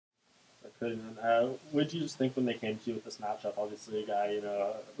And what did you just think when they came to you with this matchup? Obviously, a guy,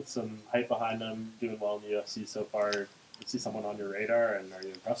 with some hype behind him, doing well in the UFC so far. You see someone on your radar, and are you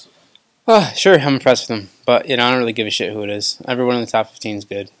impressed with him? Sure, I'm impressed with him, but I don't really give a shit who it is. Everyone in the top 15 is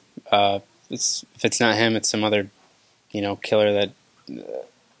good. If it's not him, it's some other killer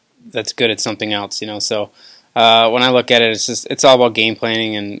that's good at something else. So when I look at it, it's all about game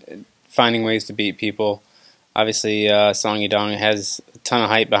planning and finding ways to beat people. Obviously, Song Yadong has a ton of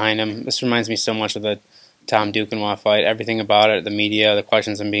hype behind him. This reminds me so much of the Tom Duquesnoy fight. Everything about it, the media, the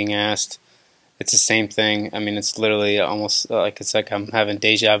questions I'm being asked, it's the same thing. I mean, it's literally almost like I'm having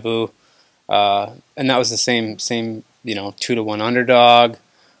deja vu. And that was the same 2-to-1 underdog,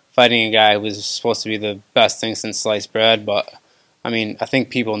 fighting a guy who was supposed to be the best thing since sliced bread. But, I mean, I think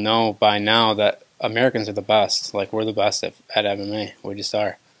people know by now that Americans are the best. Like, we're the best at MMA. We just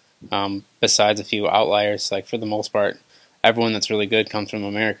are. Besides a few outliers, like, for the most part, everyone that's really good comes from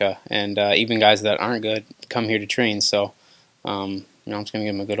America. And even guys that aren't good come here to train. So, I'm just going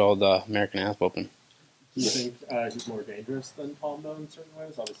to give him a good old American ass whooping. Do you think he's more dangerous than Tom, though, in certain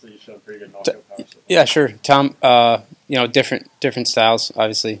ways? Obviously, he's shown pretty good knockout power. Yeah, sure. Tom, different styles,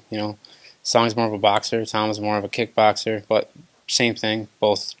 obviously. Song's more of a boxer. Tom's more of a kickboxer, but same thing.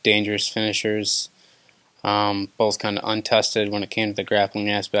 Both dangerous finishers. Both kind of untested when it came to the grappling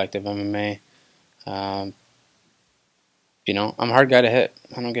aspect of MMA. I'm a hard guy to hit.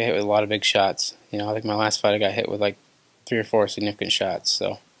 I don't get hit with a lot of big shots. I think my last fight I got hit with like 3 or 4 significant shots.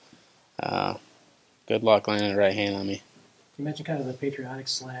 So, good luck landing the right hand on me. You mentioned kind of the patriotic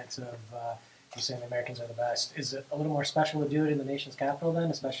slant of you saying the Americans are the best. Is it a little more special to do it in the nation's capital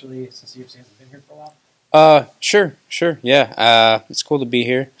then, especially since the UFC hasn't been here for a while? Sure, yeah. It's cool to be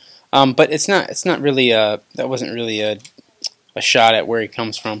here, but it's not really that wasn't really a shot at where he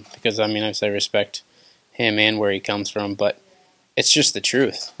comes from, because obviously I respect him and where he comes from, but it's just the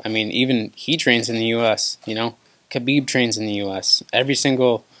truth. I mean, even he trains in the U.S. Khabib trains in the U.S. Every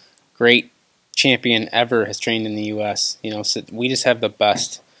single great champion ever has trained in the U.S. So we just have the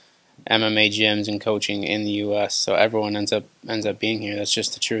best MMA gyms and coaching in the U.S. So everyone ends up being here. That's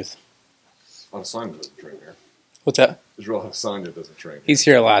just the truth. Adesanya doesn't train here. What's that? Israel Adesanya doesn't train here. He's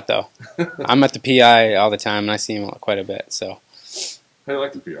here a lot, though. I'm at the PI all the time, and I see him quite a bit. So. How do you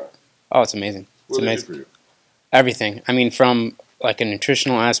like the PI? Oh, it's amazing. It's What do they amazing. do for you? Everything. I mean, from like a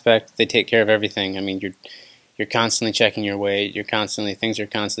nutritional aspect, they take care of everything. I mean, you're constantly checking your weight. Things are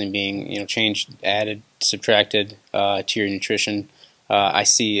constantly being changed, added, subtracted to your nutrition. I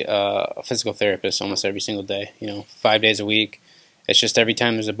see a physical therapist almost every single day. 5 days a week. It's just every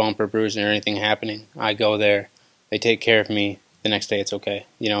time there's a bump or bruise or anything happening, I go there. They take care of me. The next day it's okay.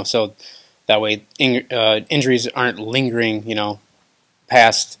 So that way injuries aren't lingering.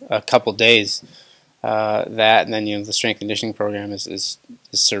 Past a couple days. That and then the strength conditioning program is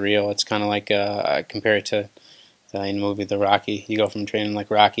surreal. It's kind of like I compare it to the movie The Rocky. You go from training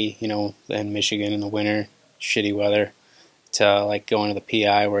like Rocky, in Michigan in the winter, shitty weather, to like going to the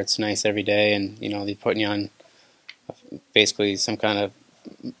PI where it's nice every day, and they're putting you on basically some kind of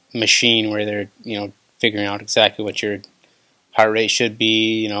machine where they're figuring out exactly what your heart rate should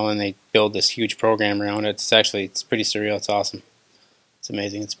be, and they build this huge program around it. It's pretty surreal. It's awesome. It's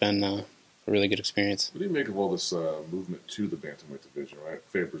amazing. It's been a really good experience. What do you make of all this movement to the bantamweight division, right?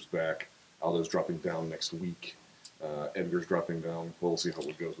 Faber's back. Aldo's dropping down next week. Edgar's dropping down. We'll see how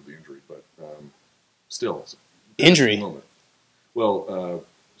it goes with the injury, but still. It's Injury? Moment. Well,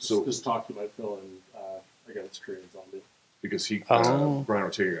 so... Just talk to my Phil and against Korean Zombie. Because Brian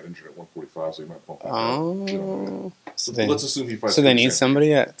Ortega got injured at 145, so he might bump back up. So let's assume he fights. So they need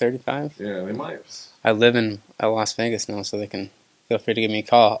somebody at 35? Yeah, they might. I live in Las Vegas now, so they can feel free to give me a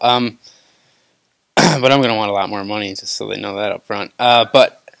call. But I'm going to want a lot more money, just so they know that up front.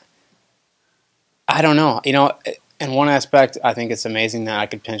 But I don't know. In one aspect, I think it's amazing that I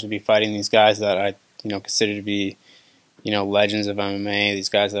could potentially be fighting these guys that I consider to be legends of MMA. These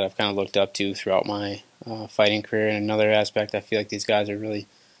guys that I've kind of looked up to throughout my fighting career. In another aspect, I feel like these guys are really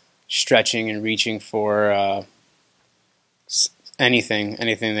stretching and reaching for anything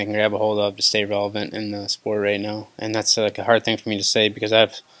they can grab a hold of to stay relevant in the sport right now. And that's like a hard thing for me to say, because I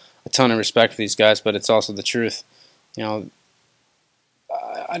have a ton of respect for these guys, but it's also the truth. I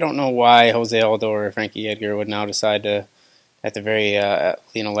don't know why Jose Aldo or Frankie Edgar would now decide to, at the very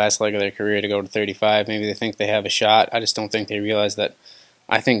last leg of their career, to go to 35. Maybe they think they have a shot. I just don't think they realize that.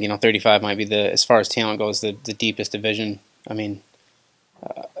 I think 35 might be as far as talent goes, the deepest division. I mean,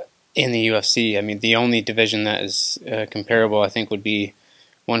 in the UFC. I mean, the only division that is comparable, I think, would be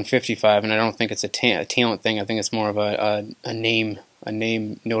 155, and I don't think it's a talent thing. I think it's more of a name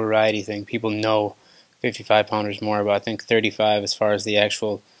notoriety thing. People know 55 pounders more, but I think 35, as far as the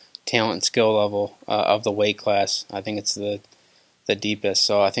actual talent and skill level of the weight class. I think it's the deepest.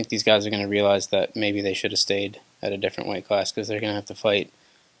 So I think these guys are going to realize that maybe they should have stayed at a different weight class, because they're going to have to fight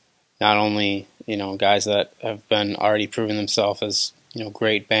not only, you know, guys that have been already proven themselves as, you know,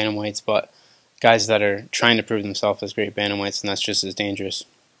 great bantamweights, but guys that are trying to prove themselves as great bantamweights, and that's just as dangerous.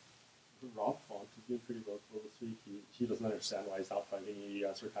 Rob Font is doing pretty vocal this week. He doesn't understand why he's not fighting you. You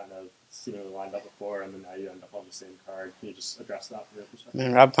guys were kind of seemingly lined up before, and then now you end up on the same card. Can you just address that from your perspective?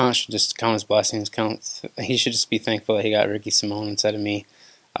 Man, Rob Font should just count his blessings. He should just be thankful that he got Ricky Simone instead of me.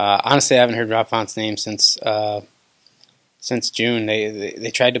 Honestly, I haven't heard Rob Font's name since June.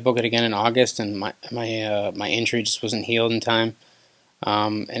 They tried to book it again in August, and my injury just wasn't healed in time.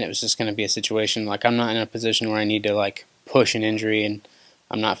 And it was just going to be a situation like I'm not in a position where I need to like push an injury, and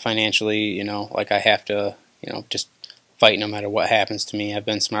I'm not financially, you know, like I have to, you know, just fight no matter what happens to me. I've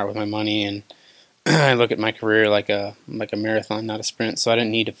been smart with my money, and I look at my career like a marathon, not a sprint. So I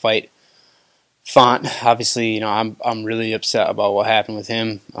didn't need to fight Font. Obviously, you know, I'm really upset about what happened with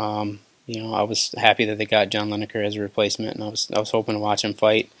him. You know, I was happy that they got John Lineker as a replacement, and I was hoping to watch him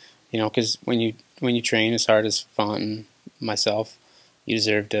fight. You know, because when you train as hard as Font and myself, you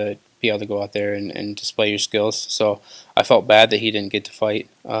deserve to be able to go out there and display your skills. So I felt bad that he didn't get to fight.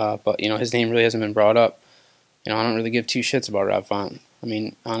 But, you know, his name really hasn't been brought up. You know, I don't really give two shits about Rob Font. I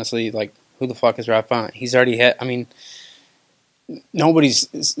mean, honestly, like, who the fuck is Rob Font? He's already had, I mean, nobody's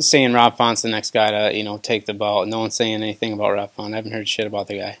saying Rob Font's the next guy to, you know, take the belt. No one's saying anything about Rob Font. I haven't heard shit about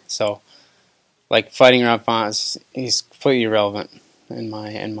the guy. So, like, fighting Rob Font, he's completely irrelevant in my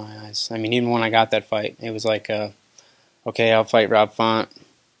eyes. I mean, even when I got that fight, it was like, okay, I'll fight Rob Font.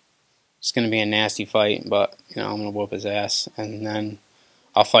 It's going to be a nasty fight, but, you know, I'm going to whoop his ass. And then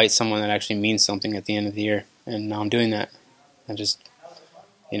I'll fight someone that actually means something at the end of the year. And now I'm doing that. I just,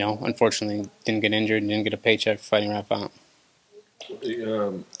 you know, unfortunately didn't get injured and didn't get a paycheck for fighting Rob Font.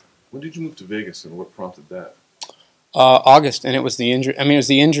 When did you move to Vegas, and what prompted that? August, and it was the injury. I mean, it was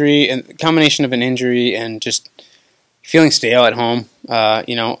the injury and the combination of an injury and just feeling stale at home.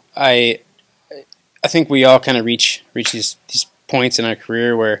 You know, I think we all kind of reach these points in our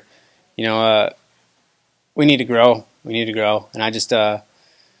career where, you know, we need to grow. We need to grow, and I just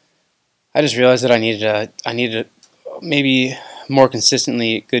realized that I needed maybe more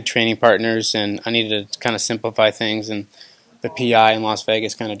consistently good training partners, and I needed to kind of simplify things. And the PI in Las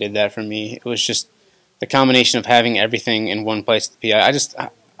Vegas kind of did that for me. It was just the combination of having everything in one place. The PI,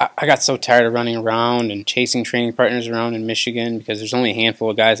 I got so tired of running around and chasing training partners around in Michigan, because there's only a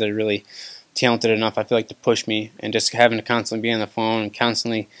handful of guys that are really talented enough, I feel like, to push me, and just having to constantly be on the phone and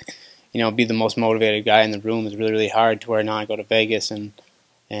constantly, you know, be the most motivated guy in the room is really, really hard. To where now I go to Vegas and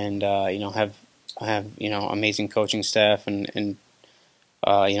you know, have you know, amazing coaching staff and you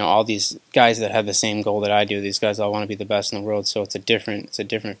know, all these guys that have the same goal that I do. These guys all want to be the best in the world, so it's a different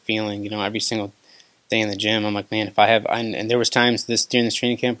feeling. You know, every single day in the gym, I'm like, man, if I have, and there was times during this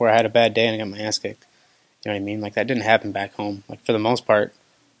training camp where I had a bad day and I got my ass kicked. You know what I mean? Like, that didn't happen back home. Like, for the most part,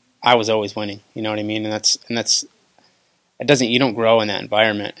 I was always winning. You know what I mean? And that's it doesn't, you don't grow in that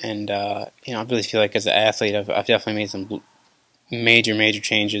environment. And you know, I really feel like as an athlete, I've definitely made some major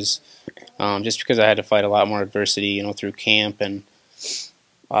changes, just because I had to fight a lot more adversity, you know, through camp, and it's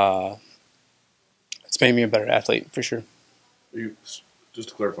made me a better athlete for sure. Just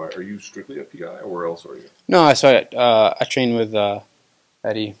to clarify, are you strictly a PI, or where else are you? No, I train with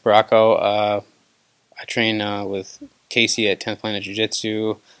Eddie Bracco. I train with Casey at 10th Planet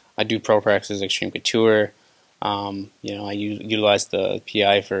Jiu-Jitsu. I do pro practices, Extreme Couture. You know, I utilize the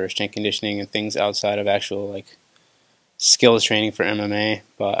PI for strength conditioning and things outside of actual, like, skills training for MMA.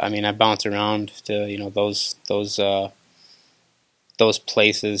 But I mean, I bounce around to, you know, those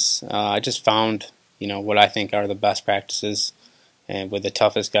places. I just found, you know, what I think are the best practices, and with the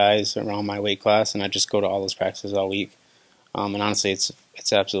toughest guys around my weight class, and I just go to all those practices all week. And honestly, it's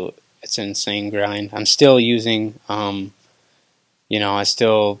an insane grind. I'm still using, you know, I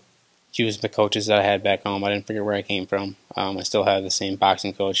still use the coaches that I had back home. I didn't forget where I came from. I still have the same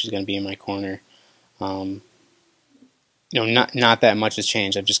boxing coach who's going to be in my corner. You know, not that much has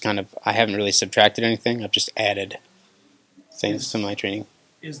changed. I haven't really subtracted anything. I've just added things to my training.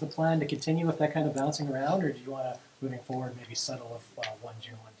 Is the plan to continue with that kind of bouncing around, or do you want to, moving forward, maybe settle with one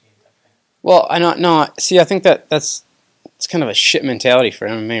gym, one team type thing? Well, no. See, I think it's kind of a shit mentality for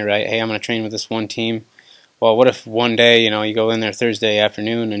MMA, right? Hey, I'm going to train with this one team. Well, what if one day, you know, you go in there Thursday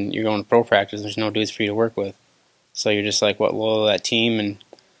afternoon and you're going to pro practice, there's no dudes for you to work with. So you're just like, what, loyal to that team, and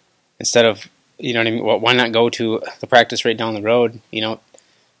instead of, you know what I mean, well, why not go to the practice right down the road? You know,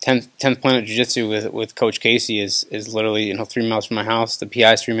 10th Planet Jiu-Jitsu with Coach Casey is literally, you know, 3 miles from my house. The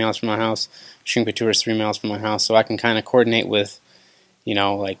PI is 3 miles from my house. Extreme Couture is 3 miles from my house. So I can kind of coordinate with, you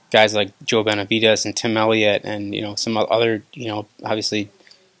know, like guys like Joe Benavidez and Tim Elliott and, you know, some other, you know, obviously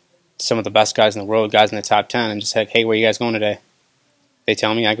some of the best guys in the world, guys in the top 10, and just like, hey, where you guys going today? They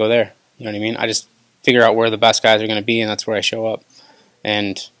tell me, I go there. You know what I mean? I just figure out where the best guys are going to be, and that's where I show up.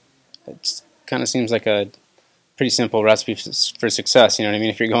 And it kind of seems like a pretty simple recipe for success. You know what I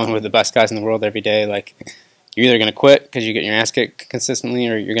mean? If you're going with the best guys in the world every day, like, you're either going to quit because you're getting your ass kicked consistently,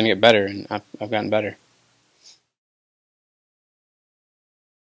 or you're going to get better, and I've gotten better.